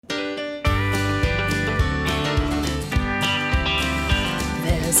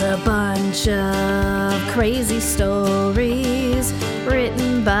There's a bunch of crazy stories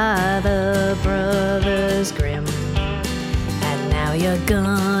written by the Brothers Grimm. And now you're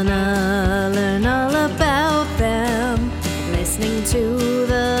gonna learn all about them, listening to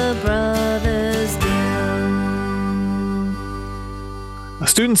the Brothers Dim.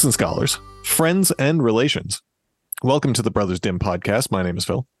 Students and scholars, friends and relations, welcome to the Brothers Dim podcast. My name is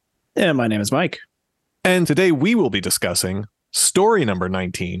Phil. And my name is Mike. And today we will be discussing story number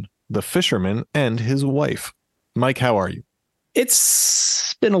 19, The Fisherman and His Wife. Mike, how are you?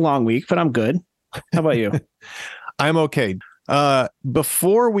 It's been a long week, but I'm good. How about you? I'm okay.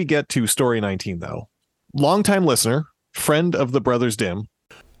 Before we get to story 19, though, longtime listener, friend of the Brothers Dim,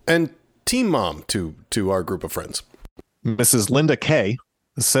 and team mom to our group of friends, Mrs. Linda K,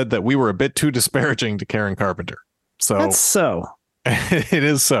 said that we were a bit too disparaging to Karen Carpenter. That's so. It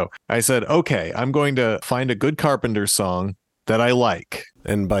is so. I said, okay, I'm going to find a good Carpenters song that I like.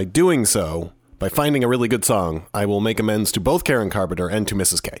 And by doing so, by finding a really good song, I will make amends to both Karen Carpenter and to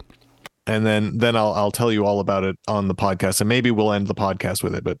Mrs. K. And then I'll tell you all about it on the podcast, and maybe we'll end the podcast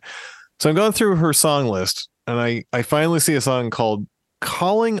with it. But so I'm going through her song list, and I finally see a song called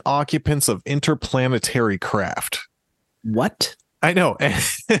Calling Occupants of Interplanetary Craft. What? I know.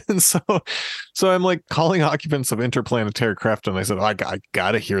 And so I'm like, calling occupants of interplanetary craft. And I said, I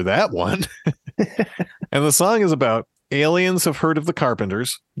got to hear that one. And the song is about aliens have heard of the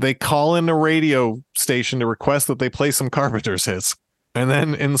Carpenters. They call in a radio station to request that they play some Carpenters hits. And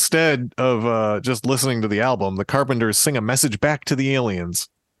then instead of just listening to the album, the Carpenters sing a message back to the aliens.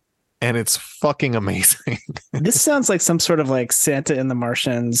 And it's fucking amazing. This sounds like some sort of like Santa and the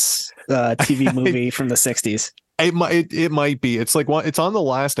Martians TV movie from the 60s. It might be. It's like it's on the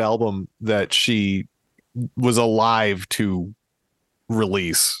last album that she was alive to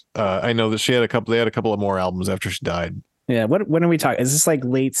release. I know that they had a couple of more albums after she died. Yeah. When are we talking? Is this like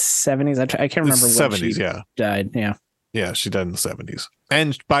late 70s? I can't remember when 70s, she died. Yeah. Yeah, she died in the 70s.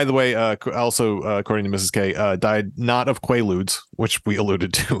 And by the way, also according to Mrs. K, died not of Quaaludes, which we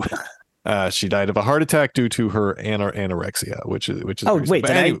alluded to. She died of a heart attack due to her anorexia, which is. Oh wait,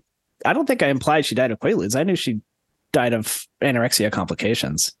 anyway, I don't think I implied she died of Quaaludes. I knew she died of anorexia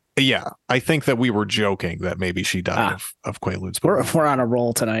complications. Yeah, I think that we were joking that maybe she died of Quaaludes. We're on a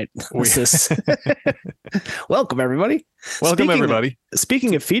roll tonight. Welcome, everybody. Everybody.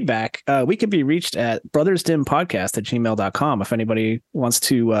 Speaking of feedback, we can be reached at brothersdimpodcast@gmail.com if anybody wants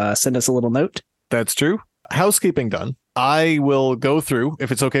to send us a little note. That's true. Housekeeping done. I will go through, if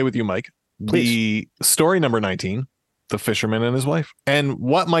it's okay with you, Mike, Please. The story number 19, The Fisherman and His Wife, and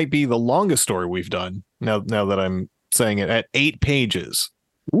what might be the longest story we've done, now that I'm saying it, at 8 pages.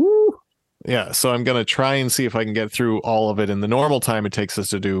 Woo! Yeah, so I'm going to try and see if I can get through all of it in the normal time it takes us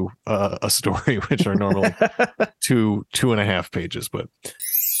to do a story, which are normally 2.5 pages. But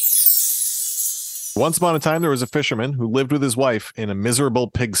once upon a time, there was a fisherman who lived with his wife in a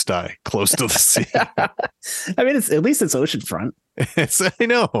miserable pigsty close to the sea. I mean, at least it's oceanfront. I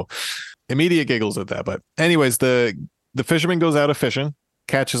know. Immediate giggles at that. But anyways, the fisherman goes out a fishing,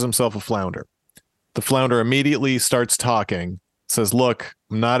 catches himself a flounder. The flounder immediately starts talking, says, look,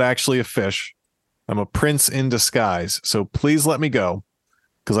 I'm not actually a fish. I'm a prince in disguise. So please let me go,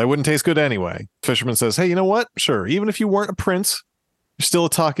 because I wouldn't taste good anyway. Fisherman says, hey, you know what? Sure. Even if you weren't a prince, you're still a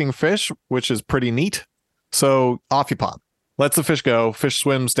talking fish, which is pretty neat. So off you pop. Lets the fish go. Fish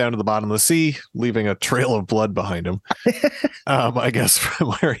swims down to the bottom of the sea, leaving a trail of blood behind him. I guess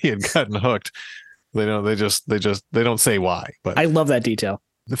from where he had gotten hooked. They don't say why. But I love that detail.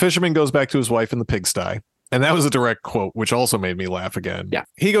 The fisherman goes back to his wife in the pigsty. And that was a direct quote, which also made me laugh again. Yeah.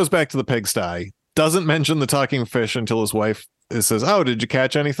 He goes back to the pigsty, doesn't mention the talking fish until his wife says, oh, did you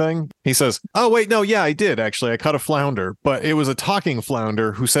catch anything? He says, oh, wait, no, yeah, I did, actually. I caught a flounder, but it was a talking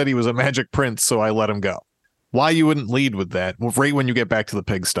flounder who said he was a magic prince, so I let him go. Why you wouldn't lead with that right when you get back to the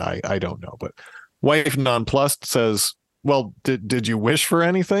pigsty, I don't know. But wife nonplussed says, well, did you wish for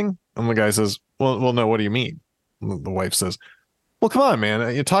anything? And the guy says, well, no, what do you mean? And the wife says, well, come on, man.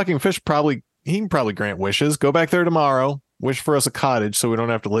 A talking fish he can probably grant wishes. Go back there tomorrow. Wish for us a cottage so we don't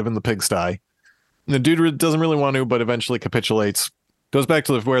have to live in the pigsty. And the dude doesn't really want to, but eventually capitulates. Goes back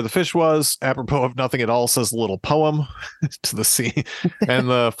to where the fish was. Apropos of nothing at all, says a little poem to the sea. And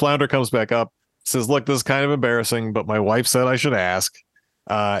the flounder comes back up. Says, look, this is kind of embarrassing, but my wife said I should ask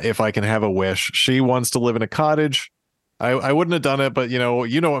if I can have a wish. She wants to live in a cottage. I wouldn't have done it, but you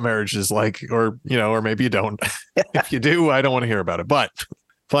know what marriage is like, or maybe you don't. If you do, I don't want to hear about it. But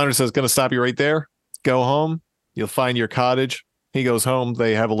Flounder says, going to stop you right there. Go home. You'll find your cottage. He goes home.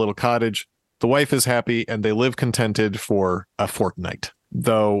 They have a little cottage. The wife is happy and they live contented for a fortnight.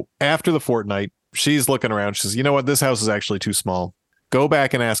 Though after the fortnight, she's looking around. She says, you know what? This house is actually too small. Go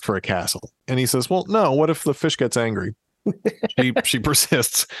back and ask for a castle. And he says, well, no, what if the fish gets angry? She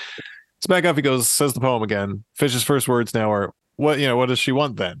persists. So back up, he goes, says the poem again. Fish's first words now are, what does she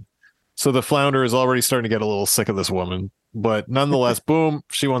want then? So the flounder is already starting to get a little sick of this woman. But nonetheless, boom,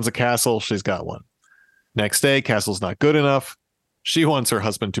 she wants a castle. She's got one. Next day, castle's not good enough. She wants her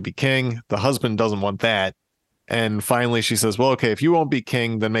husband to be king. The husband doesn't want that. And finally, she says, well, okay, if you won't be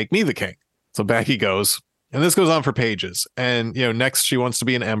king, then make me the king. So back he goes. And this goes on for pages. And, next she wants to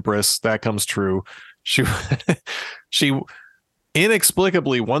be an empress. That comes true. She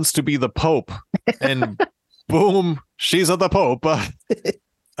inexplicably wants to be the Pope. And boom, she's the Pope.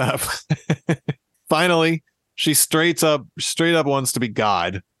 Finally, she straight up wants to be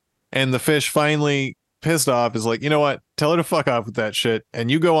God. And the fish finally, pissed off, is like, you know what? Tell her to fuck off with that shit. And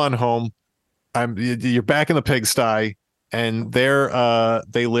you go on home. You're back in the pigsty. And they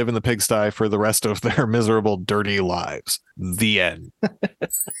live in the pigsty for the rest of their miserable, dirty lives. The end.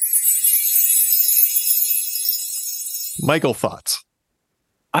 Michael, thoughts?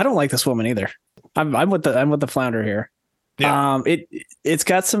 I don't like this woman either. I'm with the flounder here. Yeah. It's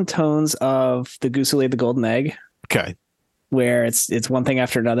got some tones of The Goose Who Laid the Golden Egg. Okay. Where it's one thing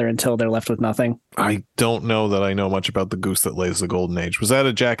after another until they're left with nothing. I don't know that I know much about The Goose That Lays the Golden Age. Was that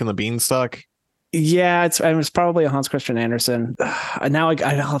a Jack and the Beanstalk? Yeah, it's probably a Hans Christian Andersen. Now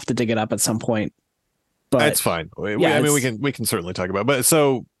I'll have to dig it up at some point. But that's fine. We can certainly talk about it. But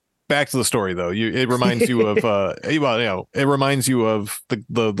so back to the story though. It reminds you of it reminds you of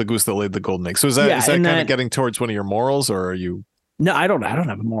the Goose That Laid the Golden Egg. So is that kind of getting towards one of your morals, or are you? No, I don't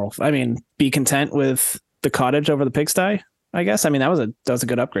have a moral. I mean, be content with the cottage over the pigsty, I guess. I mean, that was a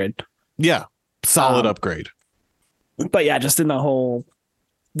good upgrade. Yeah, solid upgrade. But yeah, just in the whole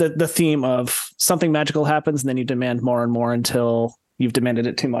the theme of something magical happens and then you demand more and more until you've demanded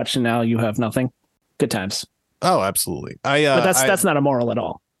it too much and now you have nothing. Good times. Oh, absolutely. But that's not a moral at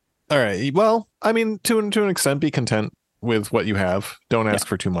all. All right. Well, I mean, to an extent, be content with what you have. Don't ask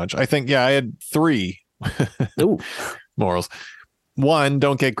for too much. I think, I had 3 morals. 1,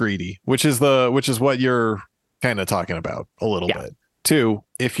 don't get greedy, which is what you're kind of talking about a little bit. 2,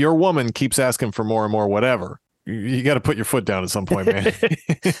 if your woman keeps asking for more and more, whatever, you got to put your foot down at some point, man.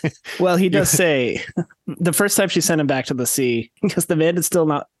 Well, he does say the first time she sent him back to the sea, because the man did still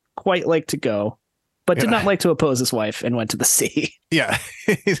not quite like to go, but did not like to oppose his wife and went to the sea. Yeah.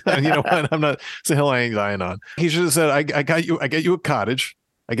 You know what? I'm not, it's a hill I ain't dying on. He should have said, I get you a cottage.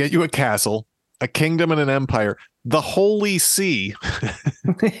 I get you a castle, a kingdom and an empire, the Holy See,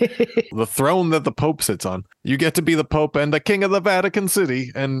 the throne that the Pope sits on. You get to be the Pope and the king of the Vatican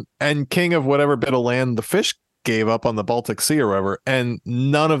City and king of whatever bit of land the fish gave up on the Baltic Sea or wherever. And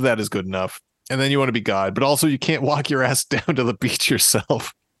none of that is good enough. And then you want to be God, but also you can't walk your ass down to the beach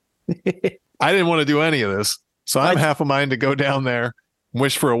yourself. I didn't want to do any of this. So I'm half a mind to go down there,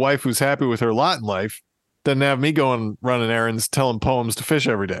 wish for a wife who's happy with her lot in life, than have me going running errands, telling poems to fish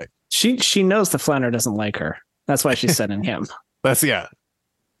every day. She knows the flounder doesn't like her. That's why she's sending him. But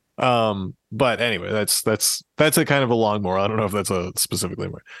anyway, that's a kind of a long moral. I don't know if that's a specifically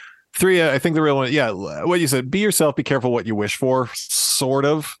more. 3, I think the real one, what you said, be yourself, be careful what you wish for, sort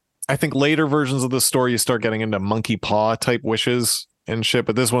of. I think later versions of the story, you start getting into monkey paw type wishes and shit,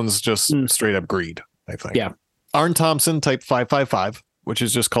 but this one's just straight up greed, I think. Yeah. Arn Thompson type 555, which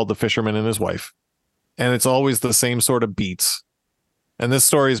is just called The Fisherman and His Wife. And it's always the same sort of beats. And this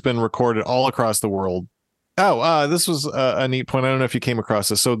story has been recorded all across the world. This was a neat point. I don't know if you came across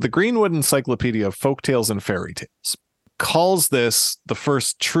this. So the Greenwood Encyclopedia of Folktales and Fairy Tales calls this the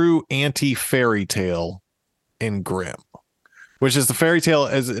first true anti-fairy tale in Grimm, which is the fairy tale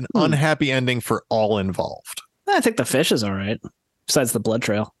as an unhappy ending for all involved. I think the fish is all right, besides the blood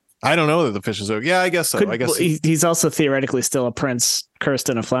trail. I don't know that the fish is okay. Yeah, I guess so. I guess he's also theoretically still a prince cursed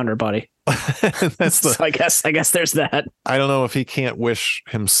in a flounder body. So I guess there's that. I don't know if he can't wish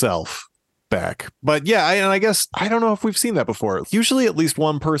himself back, but I guess I don't know if we've seen that before. Usually at least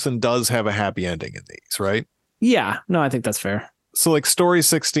one person does have a happy ending in these, right? Yeah, no, I think that's fair. So like story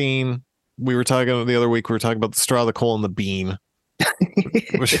 16, we were talking the other week, we were talking about the straw, the coal, and the bean,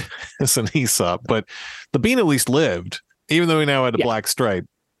 which is an Aesop, but the bean at least lived, even though he now had a black stripe.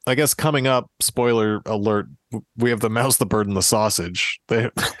 I guess coming up, spoiler alert, we have the mouse, the bird, and the sausage. They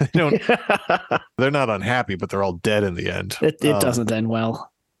don't, they're not unhappy, but they're all dead in the end. It doesn't end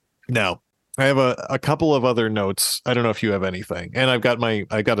well. No. I have a couple of other notes. I don't know if you have anything. And I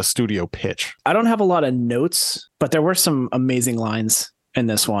got a studio pitch. I don't have a lot of notes, but there were some amazing lines in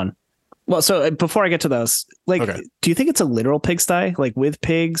this one. Well, so before I get to those, do you think it's a literal pigsty, like with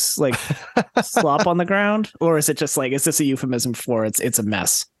pigs, like slop on the ground? Or is it just like, is this a euphemism for it's a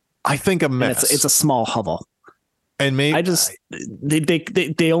mess? I think a mess. And it's a small hovel. And maybe I just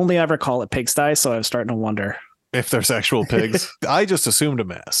they only ever call it pigsty, so I was starting to wonder if there's actual pigs. I just assumed a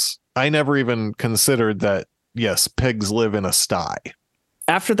mess. I never even considered that. Yes, pigs live in a sty.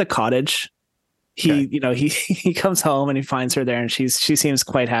 After the cottage, he comes home and he finds her there, and she seems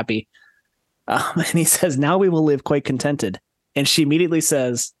quite happy. And he says, "Now we will live quite contented." And she immediately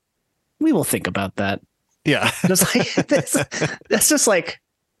says, "We will think about that." Yeah, just like that's just like,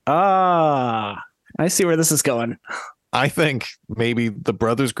 I see where this is going. I think maybe the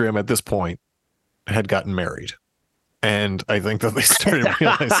Brothers Grimm at this point had gotten married. And I think that they started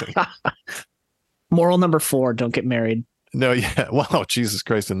realizing. Moral number 4, don't get married. No, yeah. Wow, Jesus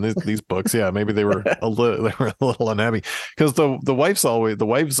Christ. In these books, yeah, maybe they were a little unhappy. Because the wives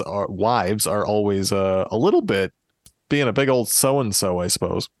are always a little bit being a big old so-and-so, I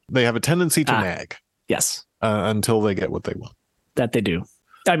suppose. They have a tendency to nag. Yes. Until they get what they want. That they do.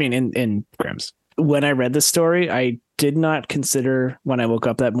 I mean, in Grimm's. When I read this story, I did not consider when I woke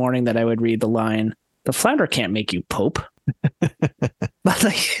up that morning that I would read the line, "The flounder can't make you Pope." But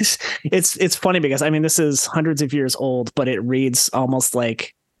like, it's funny because I mean, this is hundreds of years old, but it reads almost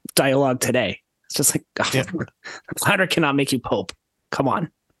like dialogue today. It's just like, the flounder cannot make you Pope. Come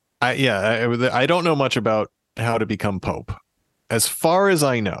on. I don't know much about how to become Pope. As far as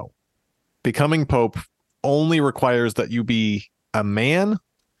I know, becoming Pope only requires that you be a man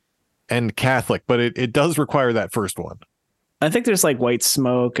and Catholic, but it does require that first one. I think there's like white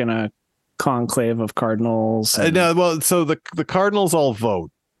smoke and a conclave of cardinals. Well, so the cardinals all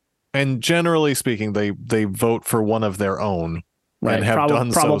vote, and generally speaking, they vote for one of their own, right? And have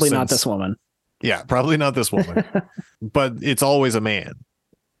done probably so not since, this woman. Yeah, probably not this woman, but it's always a man.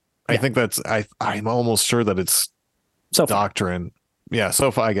 I think that's I'm almost sure that it's doctrine. Yeah, so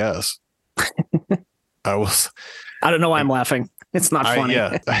far I guess. I don't know why I'm laughing. It's not funny.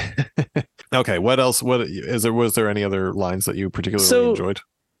 Yeah. Okay. What else? Was there any other lines that you particularly enjoyed?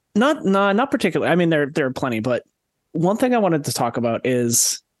 Not particularly. I mean, there are plenty, but one thing I wanted to talk about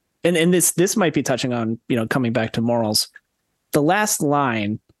is, and this might be touching on, coming back to morals. The last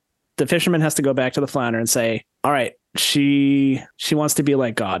line, the fisherman has to go back to the flounder and say, "All right, she wants to be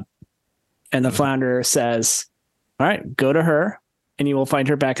like God," and the flounder says, "All right, go to her, and you will find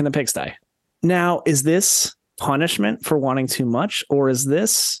her back in the pigsty." Now, is this punishment for wanting too much, or is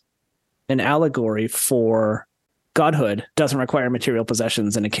this an allegory for godhood doesn't require material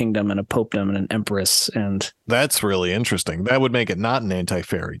possessions and a kingdom and a popedom and an empress? And that's really interesting. That would make it not an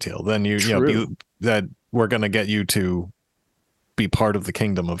anti-fairy tale. Then that we're going to get you to be part of the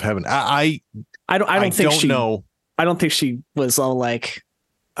kingdom of heaven. I don't think she was all like,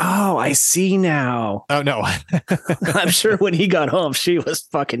 "Oh, I see now." Oh no. I'm sure when he got home, she was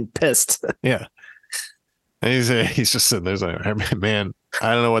fucking pissed. Yeah. And he's just sitting there like, "Man,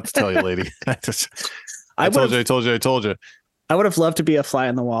 I don't know what to tell you, lady." I told you. I would have loved to be a fly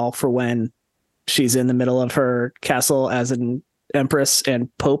on the wall for when she's in the middle of her castle as an empress and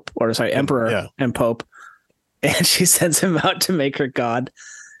pope, emperor and pope, and she sends him out to make her god,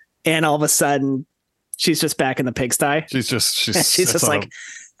 and all of a sudden she's just back in the pigsty. She's just like,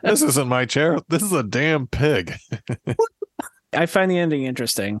 "This isn't my chair. This is a damn pig." I find the ending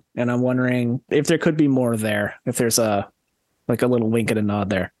interesting, and I'm wondering if there could be more there. If there's a little wink and a nod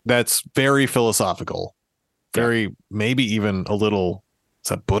there. That's very philosophical. Maybe even a little. Is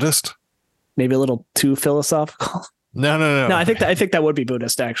that Buddhist? Maybe a little too philosophical. No. No, I think that would be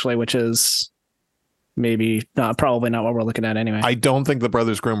Buddhist actually, which is probably not what we're looking at anyway. I don't think the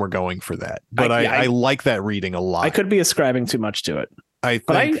Brothers Grimm were going for that, but I like that reading a lot. I could be ascribing too much to it, I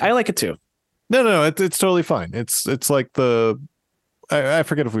like it too. No, it's totally fine. It's like I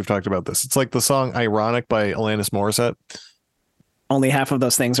forget if we've talked about this. It's like the song "Ironic" by Alanis Morissette. Only half of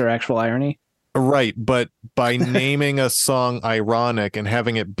those things are actual irony. Right, but by naming a song ironic and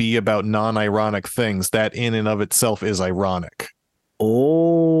having it be about non-ironic things, that in and of itself is ironic.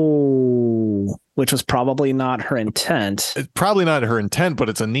 Oh, which was probably not her intent. It's probably not her intent, but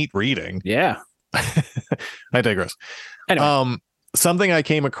it's a neat reading. Yeah. I digress. Anyway. Something I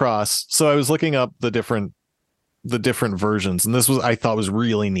came across. So I was looking up the different versions, and this I thought was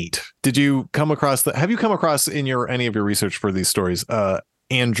really neat. Did you come across have you come across in any of your research for these stories,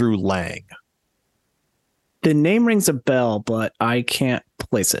 Andrew Lang? The name rings a bell, but I can't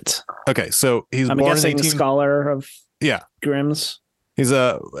place it. Okay, so I'm born in scholar of Grimm's. He's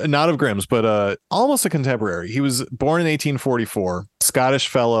not of Grimm's, but almost a contemporary. He was born in 1844, Scottish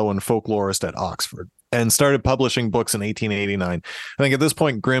fellow and folklorist at Oxford, and started publishing books in 1889. I think at this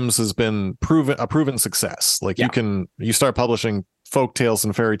point, Grimm's has been a proven success. Like you start publishing folk tales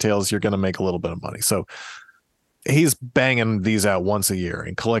and fairy tales, you're going to make a little bit of money. So he's banging these out once a year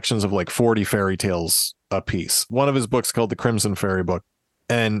in collections of like 40 fairy tales a piece. One of his books called The Crimson Fairy Book,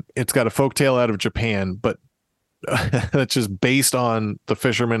 and it's got a folktale out of Japan, but that's just based on the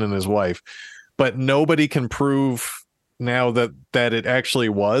Fisherman and His Wife. But nobody can prove now that it actually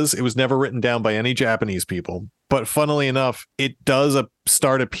was. It was never written down by any Japanese people. But funnily enough, it does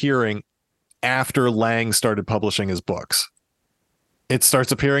start appearing after Lang started publishing his books. It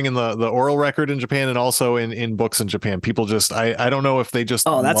starts appearing in the oral record in Japan and also in books in Japan. People just, I don't know if they just,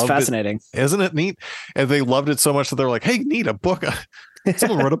 oh, that's fascinating. Isn't it neat? And they loved it so much that they're like, hey, neat, a book.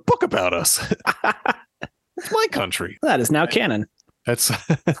 Someone wrote a book about us. It's my country. That is now canon. That's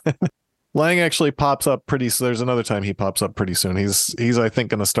Lang actually pops up so there's another time he pops up pretty soon. He's I think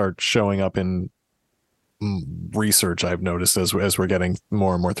going to start showing up in research, I've noticed, as we're getting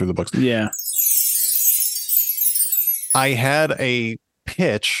more and more through the books. Yeah. I had a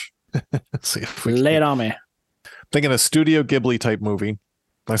pitch. Let's see if we lay it on me. Thinking a Studio Ghibli type movie. Am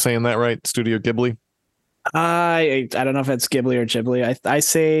I saying that right? Studio Ghibli? I don't know if it's Ghibli or Ghibli. I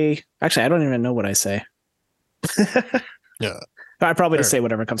say, actually, I don't even know what I say. Yeah. I probably just say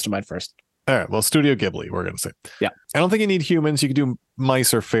whatever comes to mind first. All right. Well, Studio Ghibli, we're going to say. Yeah. I don't think you need humans. You could do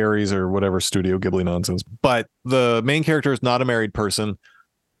mice or fairies or whatever Studio Ghibli nonsense. But the main character is not a married person.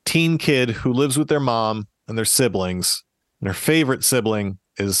 Teen kid who lives with their mom and their siblings, and her favorite sibling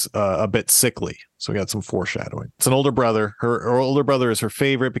is a bit sickly. So we got some foreshadowing. It's an older brother. Her older brother is her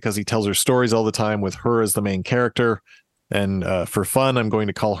favorite because he tells her stories all the time with her as the main character. And for fun, I'm going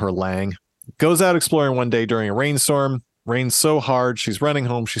to call her Lang. Goes out exploring one day during a rainstorm. Rains so hard, she's running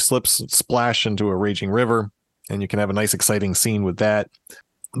home. She slips and splash into a raging river. And you can have a nice, exciting scene with that.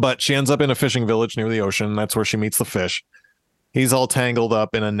 But she ends up in a fishing village near the ocean. That's where she meets the fish. He's all tangled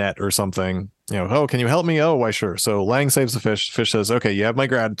up in a net or something. Oh, can you help me? Oh, why, sure. So Lang saves the fish. Fish says, okay, you have my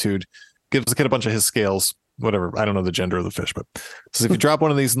gratitude. Gives the kid a bunch of his scales, whatever. I don't know the gender of the fish, but says, if you drop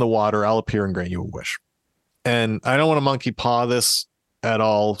one of these in the water, I'll appear and grant you a wish. And I don't want to monkey paw this at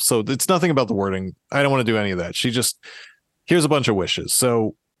all. So it's nothing about the wording. I don't want to do any of that. She just, here's a bunch of wishes.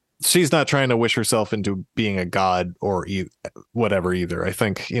 So she's not trying to wish herself into being a god or whatever either. I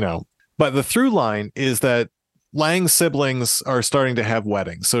think, but the through line is that Lang's siblings are starting to have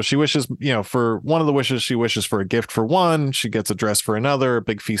weddings. So she wishes, for one of the wishes, she wishes for a gift for one. She gets a dress for another, a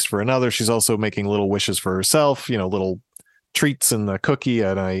big feast for another. She's also making little wishes for herself, little treats and a cookie.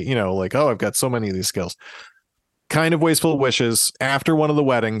 And I've got so many of these skills. Kind of wasteful wishes. After one of the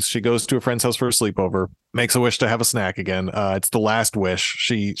weddings, she goes to a friend's house for a sleepover, makes a wish to have a snack again. It's the last wish.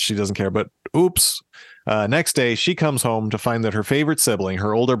 She doesn't care, but oops. Next day, she comes home to find that her favorite sibling,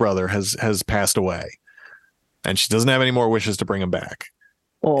 her older brother, has passed away. And she doesn't have any more wishes to bring him back.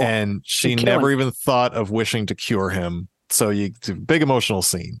 Oh, and she never even thought of wishing to cure him. So big emotional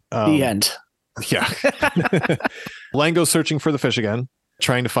scene. The end. Yeah. Lang goes searching for the fish again,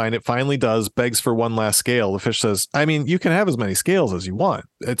 trying to find it, finally does, begs for one last scale. The fish says, I mean, you can have as many scales as you want.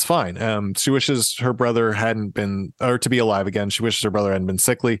 It's fine. She wishes her brother hadn't been, or to be alive again. She wishes her brother hadn't been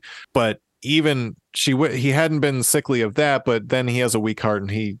sickly, but even he hadn't been sickly of that, but then he has a weak heart and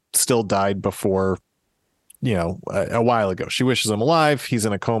he still died before, a while ago. She wishes him alive. He's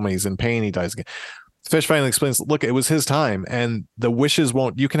in a coma. He's in pain. He dies again. Fish finally explains, look, it was his time and the wishes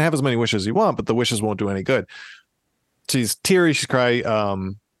you can have as many wishes as you want, but the wishes won't do any good. She's teary. She's crying.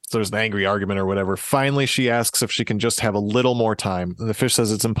 So there's an angry argument or whatever. Finally, she asks if she can just have a little more time. And the fish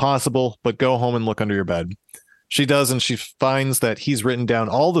says it's impossible, but go home and look under your bed. She does, and she finds that he's written down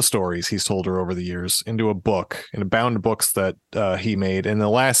all the stories he's told her over the years into a book, in bound books that he made. In the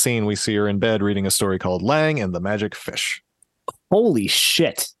last scene, we see her in bed reading a story called Lang and the Magic Fish. Holy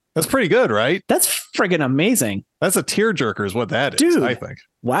shit. That's pretty good, right? That's friggin' amazing. That's a tearjerker is what that is, dude, I think.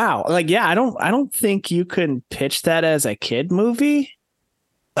 Wow. I don't think you can pitch that as a kid movie.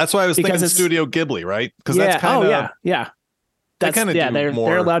 That's why I was thinking Studio Ghibli, right? Because that's kind of... yeah.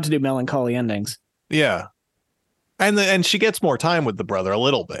 They're allowed to do melancholy endings. Yeah. And she gets more time with the brother a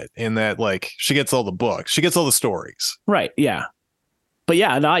little bit in that, she gets all the books. She gets all the stories. Right, yeah. But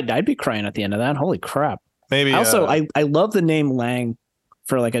yeah, I'd be crying at the end of that. Holy crap. Maybe. Also, I love the name Lang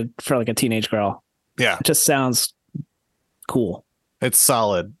for a teenage girl. Yeah. It just sounds cool. It's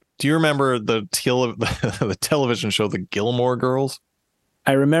solid. Do you remember the television show, The Gilmore Girls?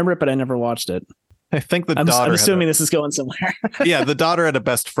 I remember it, but I never watched it. I think I'm assuming this is going somewhere. Yeah, the daughter had a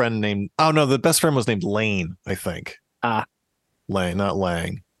best friend named... Oh, no, the best friend was named Lane, I think. Lane, not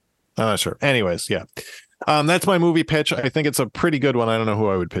Lang. I'm not sure. Anyways, yeah. That's my movie pitch. I think it's a pretty good one. I don't know who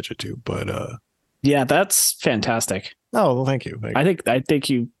I would pitch it to, but... Yeah, that's fantastic. Oh, well, thank you. I think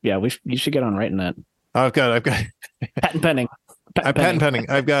you should get on writing that. I've got patent pending. Patent pending.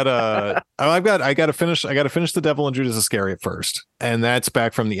 I got to finish The Devil and Judas Iscariot first, and that's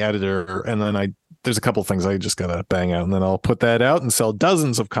back from the editor. And then I there's a couple things I just got to bang out, and then I'll put that out and sell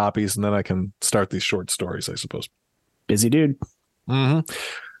dozens of copies, and then I can start these short stories, I suppose. Busy dude. Mm-hmm.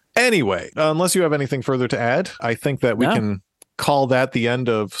 Anyway, unless you have anything further to add, I think that we can call that the end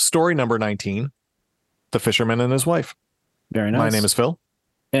of story number 19, The Fisherman and His Wife. Very nice. My name is Phil.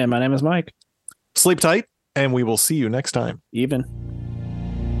 And my name is Mike. Sleep tight, and we will see you next time. Even.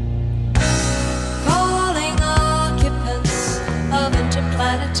 Calling occupants of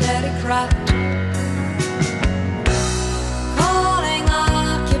interplanetary craft.